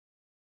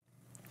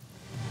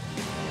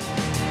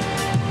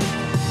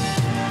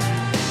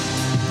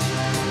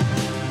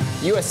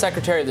U.S.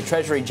 Secretary of the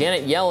Treasury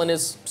Janet Yellen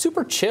is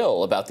super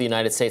chill about the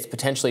United States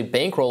potentially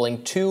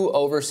bankrolling 2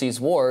 overseas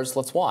wars.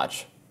 Let's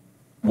watch.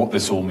 What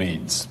this all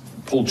means.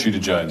 Paul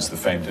Tudor-Jones, the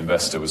famed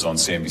investor, was on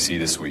CNBC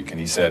this week, and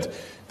he said,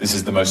 "This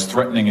is the most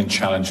threatening and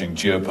challenging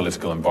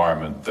geopolitical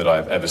environment that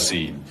I've ever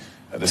seen.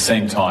 At the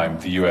same time,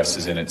 the U.S.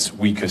 is in its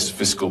weakest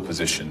fiscal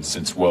position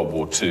since World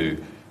War II,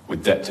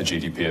 with debt to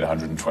GDP at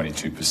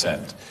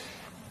 122%.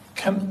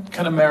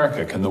 Can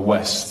America, can the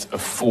West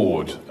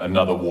afford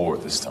another war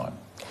at this time?"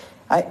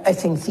 I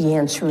think the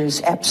answer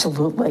is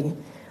absolutely.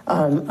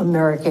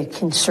 America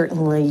can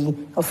certainly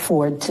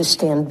afford to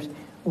stand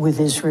with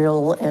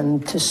Israel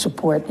and to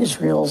support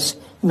Israel's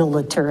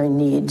military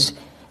needs.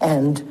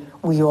 And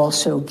we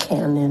also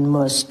can and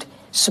must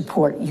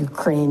support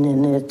Ukraine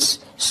in its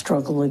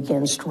struggle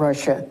against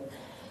Russia.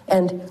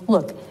 And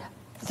look,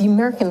 the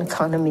American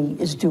economy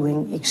is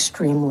doing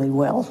extremely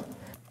well.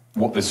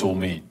 What this all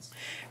means.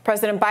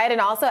 President Biden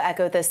also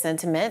echoed this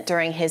sentiment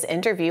during his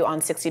interview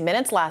on 60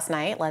 Minutes last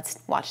night. Let's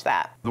watch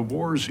that. The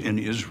wars in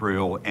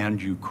Israel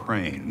and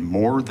Ukraine,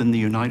 more than the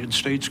United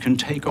States can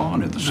take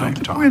on at the same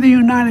time. We're the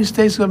United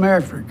States of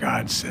America, for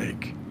God's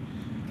sake.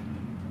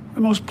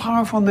 The most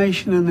powerful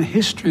nation in the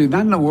history,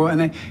 not in the world, in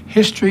the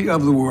history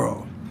of the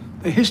world.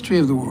 The history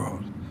of the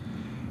world.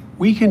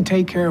 We can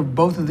take care of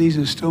both of these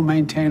and still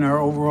maintain our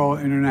overall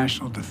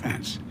international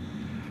defense.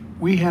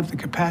 We have the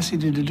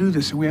capacity to do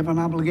this, and we have an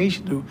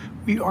obligation to.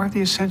 We are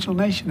the essential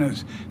nation,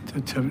 as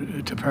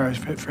to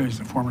paraphrase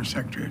the former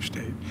Secretary of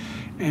State.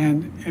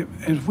 And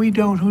if we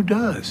don't, who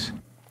does?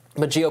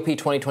 But GOP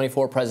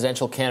 2024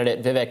 presidential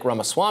candidate Vivek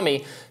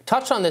Ramaswamy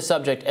touched on this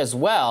subject as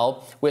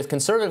well, with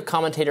conservative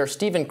commentator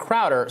Stephen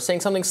Crowder saying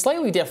something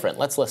slightly different.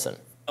 Let's listen.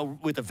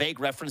 With a vague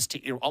reference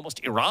to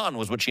almost Iran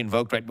was what she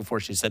invoked right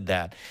before she said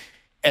that.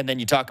 And then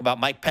you talk about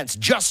Mike Pence,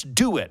 just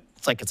do it.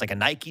 It's like a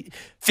Nike.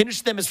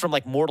 Finish them is from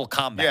like Mortal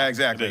Kombat. Yeah,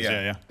 exactly.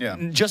 Yeah.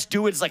 Just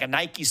do it is like a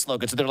Nike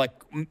slogan. So they're like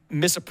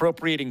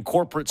misappropriating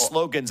corporate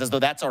slogans as though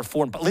that's our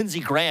foreign. But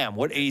Lindsey Graham,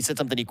 he said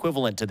something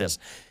equivalent to this.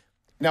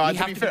 Now,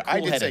 to be fair, I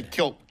did say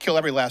kill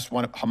every last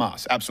one of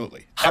Hamas.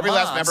 Absolutely. Every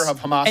last member of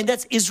Hamas. And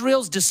that's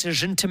Israel's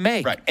decision to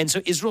make. Right. And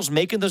so Israel's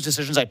making those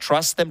decisions. I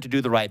trust them to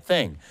do the right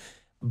thing.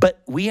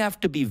 But we have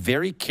to be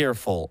very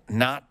careful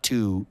not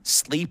to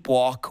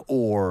sleepwalk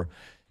or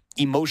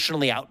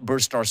emotionally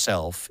outburst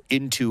ourselves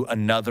into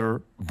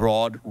another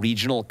broad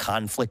regional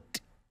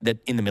conflict that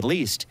in the Middle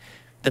East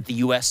that the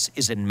U.S.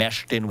 is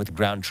enmeshed in with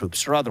ground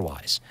troops or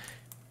otherwise.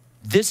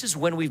 This is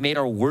when we've made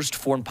our worst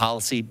foreign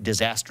policy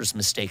disastrous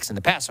mistakes in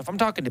the past. So if I'm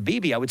talking to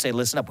Bibi, I would say,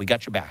 listen up, we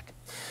got your back.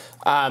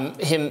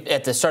 Him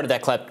at the start of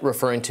that clip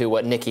referring to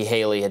what Nikki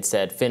Haley had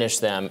said, finish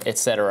them,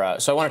 etc.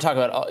 So I want to talk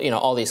about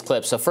all these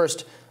clips. So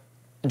first,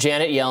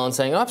 Janet Yellen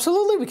saying,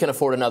 absolutely, we can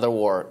afford another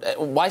war.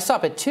 Why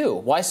stop at 2?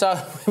 Why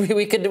stop?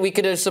 we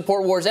could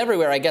support wars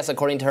everywhere. I guess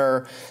according to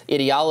her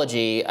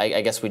ideology,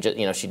 I guess we just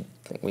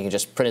we can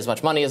just print as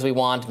much money as we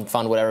want and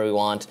fund whatever we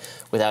want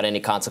without any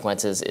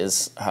consequences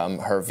is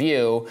her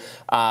view.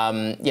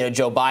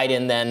 Joe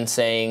Biden then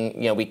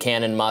saying we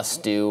can and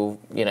must do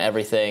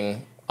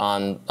everything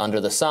under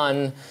the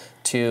sun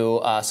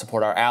to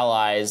support our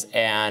allies,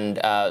 and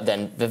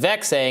then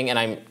Vivek saying,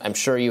 and I'm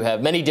sure you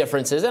have many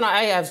differences, and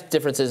I have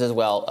differences as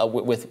well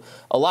with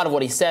a lot of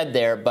what he said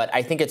there, but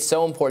I think it's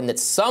so important that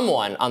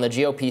someone on the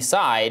GOP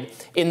side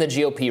in the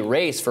GOP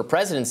race for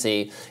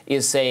presidency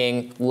is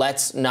saying,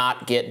 let's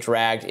not get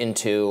dragged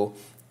into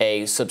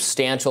a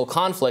substantial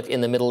conflict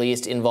in the Middle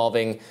East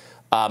involving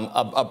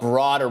a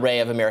broad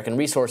array of American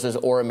resources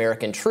or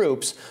American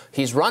troops.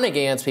 He's running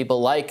against people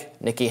like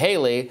Nikki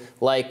Haley,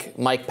 like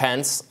Mike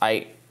Pence.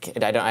 I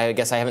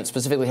guess I haven't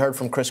specifically heard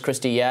from Chris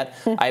Christie yet.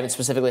 I haven't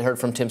specifically heard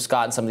from Tim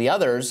Scott and some of the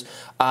others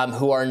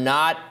who are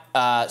not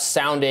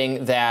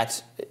sounding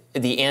that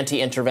the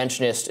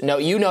anti-interventionist. No,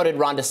 you noted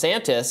Ron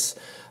DeSantis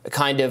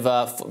kind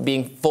of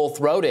being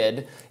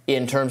full-throated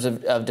in terms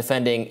of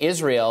defending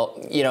Israel.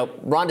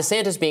 Ron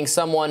DeSantis being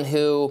someone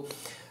who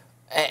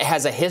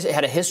had a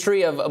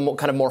history of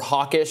kind of more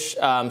hawkish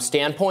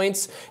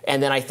standpoints,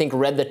 and then I think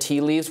read the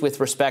tea leaves with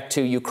respect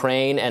to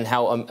Ukraine and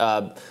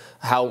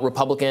how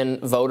Republican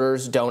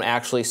voters don't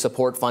actually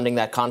support funding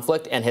that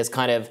conflict, and has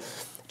kind of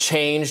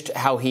changed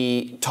how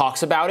he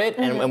talks about it,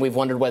 and we've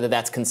wondered whether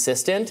that's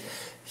consistent.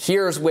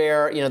 Here's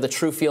where the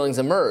true feelings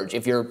emerge.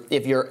 If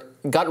your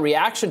gut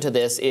reaction to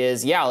this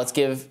is, let's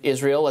give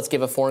Israel, let's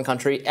give a foreign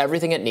country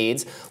everything it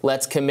needs,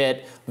 let's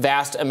commit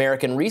vast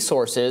American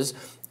resources,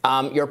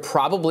 you're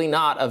probably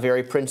not a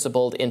very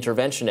principled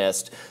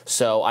interventionist.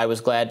 So I was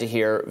glad to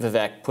hear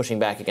Vivek pushing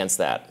back against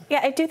that.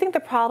 Yeah, I do think the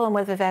problem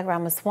with Vivek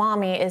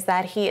Ramaswamy is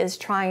that he is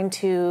trying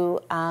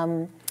to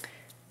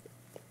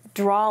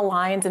draw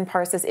lines and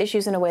parse these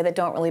issues in a way that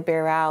don't really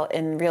bear out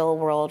in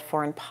real-world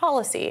foreign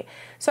policy.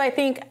 So I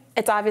think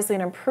it's obviously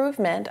an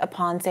improvement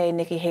upon, say,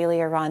 Nikki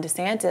Haley or Ron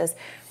DeSantis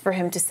for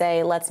him to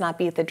say, let's not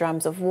beat the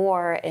drums of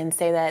war and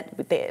say that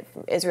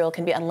Israel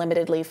can be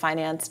unlimitedly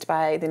financed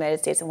by the United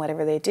States in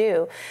whatever they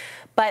do.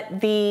 But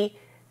the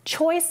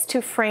choice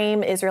to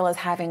frame Israel as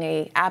having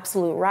an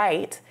absolute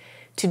right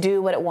to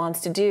do what it wants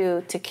to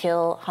do to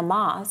kill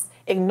Hamas,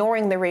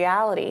 ignoring the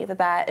reality that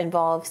that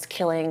involves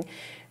killing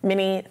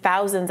many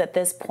thousands at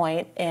this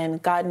point,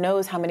 and God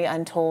knows how many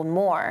untold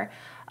more,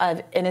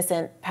 of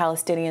innocent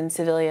Palestinian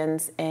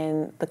civilians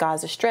in the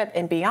Gaza Strip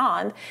and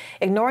beyond,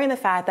 ignoring the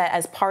fact that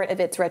as part of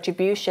its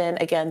retribution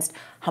against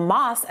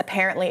Hamas,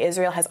 apparently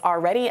Israel has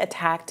already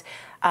attacked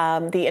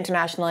the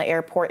international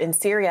airport in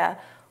Syria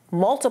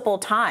multiple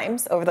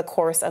times over the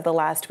course of the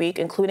last week,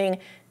 including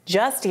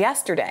just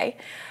yesterday.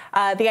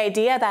 The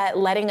idea that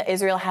letting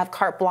Israel have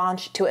carte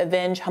blanche to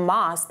avenge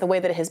Hamas the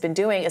way that it has been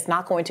doing is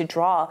not going to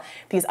draw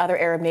these other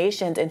Arab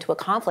nations into a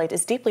conflict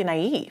is deeply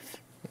naive.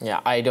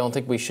 Yeah, I don't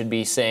think we should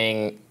be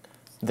saying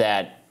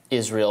that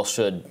Israel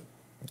should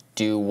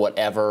do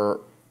whatever,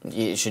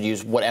 should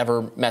use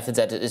whatever methods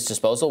at its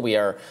disposal.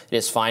 It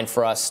is fine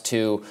for us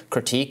to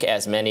critique,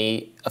 as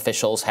many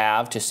officials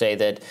have, to say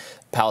that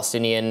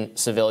Palestinian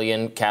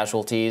civilian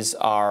casualties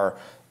are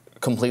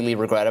completely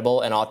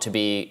regrettable and ought to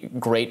be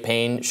great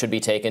pain should be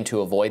taken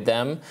to avoid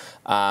them,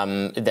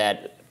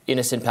 that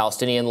innocent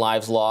Palestinian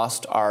lives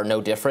lost are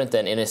no different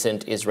than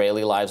innocent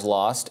Israeli lives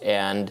lost,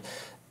 and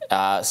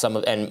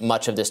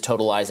much of this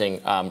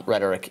totalizing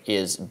rhetoric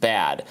is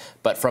bad.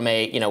 But from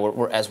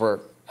as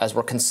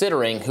we're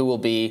considering who will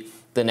be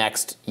the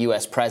next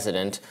U.S.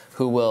 president,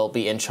 who will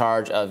be in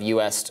charge of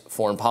U.S.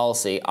 foreign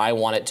policy, I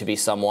want it to be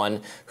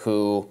someone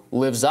who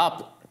lives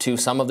up to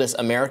some of this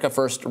America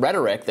First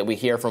rhetoric that we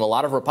hear from a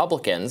lot of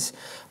Republicans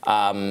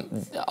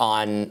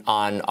on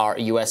our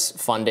U.S.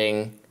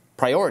 funding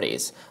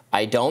priorities.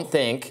 I don't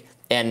think,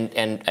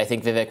 and I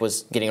think Vivek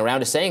was getting around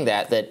to saying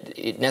that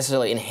it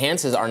necessarily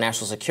enhances our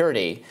national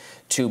security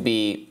to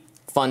be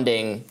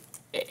funding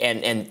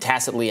and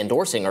tacitly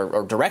endorsing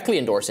or directly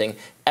endorsing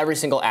every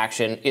single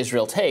action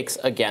Israel takes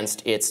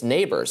against its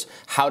neighbors.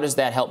 How does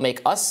that help make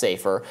us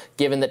safer,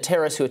 given that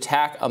terrorists who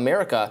attack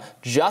America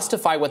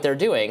justify what they're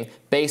doing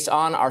based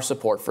on our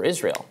support for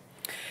Israel?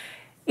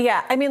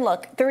 Yeah, I mean,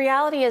 look, the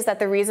reality is that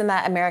the reason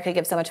that America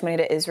gives so much money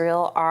to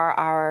Israel are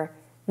our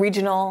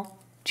regional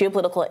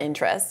geopolitical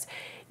interests.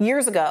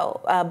 Years ago,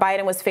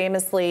 Biden was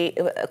famously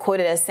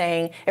quoted as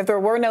saying, if there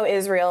were no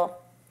Israel,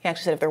 he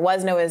actually said if there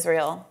was no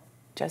Israel,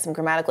 which I have some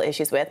grammatical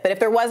issues with, but if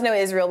there was no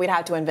Israel, we'd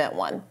have to invent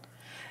one.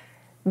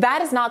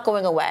 That is not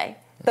going away.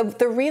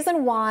 The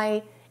reason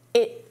why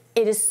it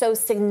is so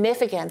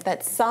significant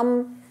that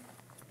some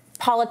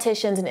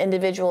politicians and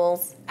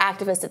individuals,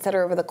 activists, et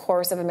cetera, over the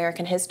course of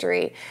American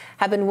history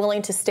have been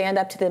willing to stand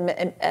up to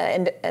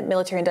the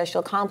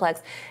military-industrial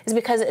complex is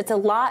because it's a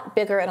lot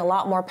bigger and a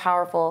lot more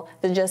powerful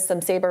than just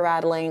some saber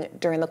rattling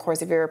during the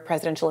course of your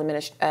presidential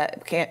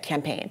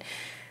campaign.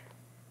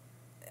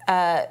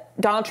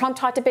 Donald Trump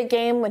talked a big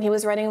game when he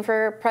was running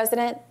for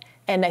president,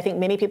 and I think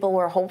many people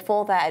were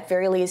hopeful that at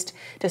very least,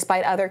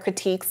 despite other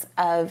critiques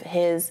of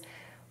his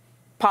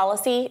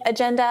policy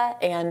agenda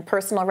and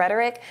personal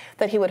rhetoric,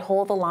 that he would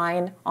hold the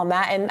line on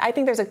that. And I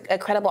think there's a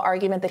credible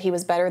argument that he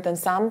was better than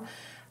some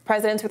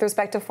presidents with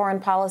respect to foreign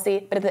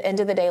policy, but at the end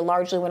of the day,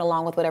 largely went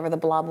along with whatever the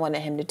blob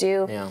wanted him to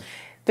do. Yeah.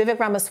 Vivek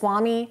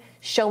Ramaswamy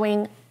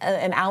showing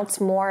an ounce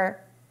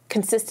more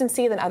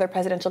consistency than other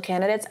presidential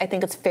candidates. I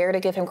think it's fair to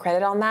give him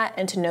credit on that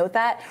and to note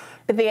that.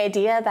 But the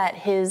idea that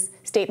his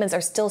statements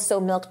are still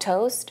so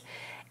milquetoast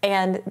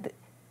and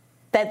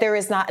that there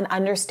is not an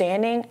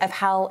understanding of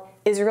how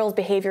Israel's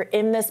behavior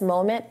in this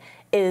moment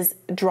is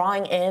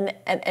drawing in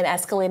and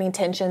escalating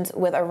tensions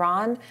with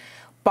Iran,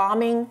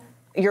 bombing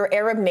your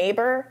Arab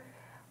neighbor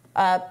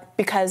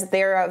because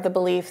they're of the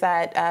belief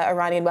that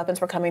Iranian weapons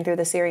were coming through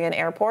the Syrian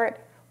airport.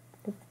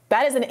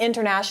 That is an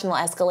international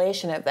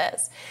escalation of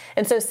this.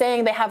 And so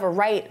saying they have a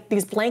right,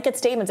 these blanket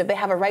statements, if they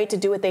have a right to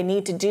do what they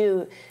need to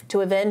do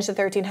to avenge the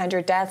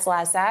 1,300 deaths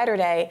last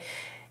Saturday,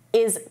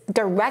 is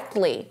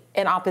directly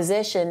in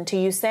opposition to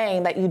you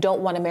saying that you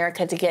don't want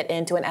America to get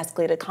into an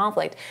escalated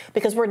conflict,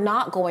 because we're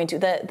not going to.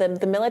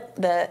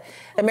 The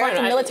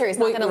American military is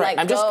not going to let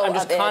go. I'm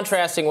just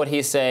contrasting what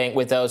he's saying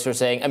with those who are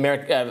saying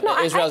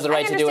Israel has the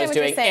right to do what it's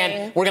doing,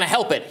 and we're going to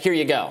help it. Here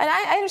you go. And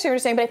I understand what you're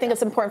saying, but I think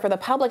it's important for the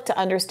public to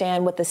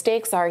understand what the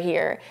stakes are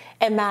here,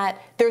 and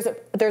that there's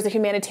a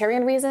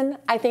humanitarian reason,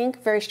 I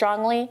think, very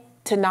strongly,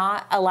 to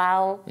not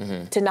allow,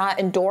 to not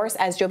endorse,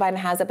 as Joe Biden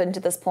has up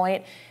until this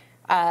point,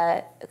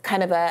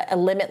 kind of a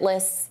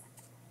limitless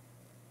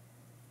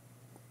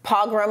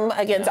pogrom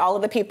against all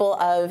of the people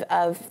of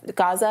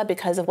Gaza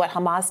because of what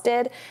Hamas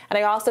did. And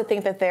I also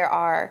think that there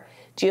are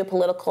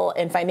geopolitical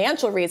and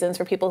financial reasons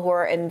for people who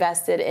are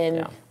invested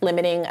in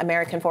limiting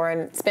American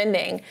foreign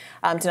spending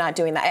to not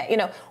doing that. You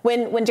know,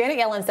 when Janet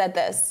Yellen said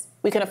this,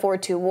 we can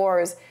afford 2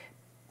 wars,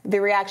 the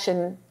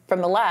reaction from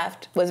the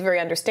left was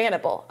very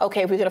understandable.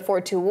 Okay, if we could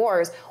afford 2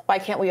 wars, why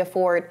can't we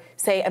afford,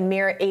 say, a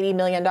mere $80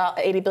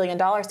 billion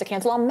to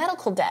cancel all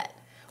medical debt?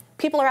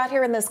 People are out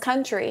here in this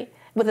country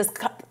with this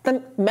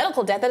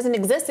medical debt that doesn't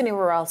exist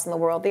anywhere else in the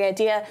world. The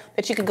idea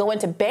that you could go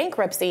into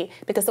bankruptcy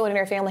because someone in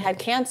your family had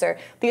cancer,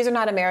 these are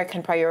not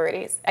American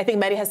priorities. I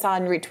think Mehdi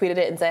Hassan retweeted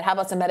it and said, how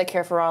about some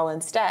Medicare for all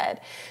instead?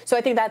 So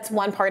I think that's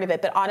one part of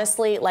it. But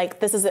honestly, like,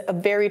 this is a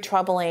very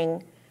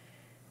troubling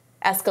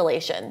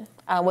escalation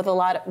with a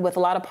lot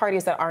of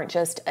parties that aren't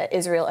just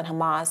Israel and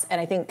Hamas. And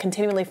I think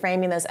continually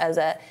framing this as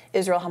a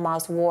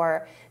Israel-Hamas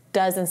war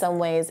does in some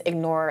ways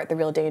ignore the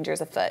real dangers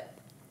afoot.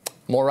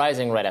 More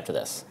Rising right after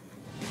this.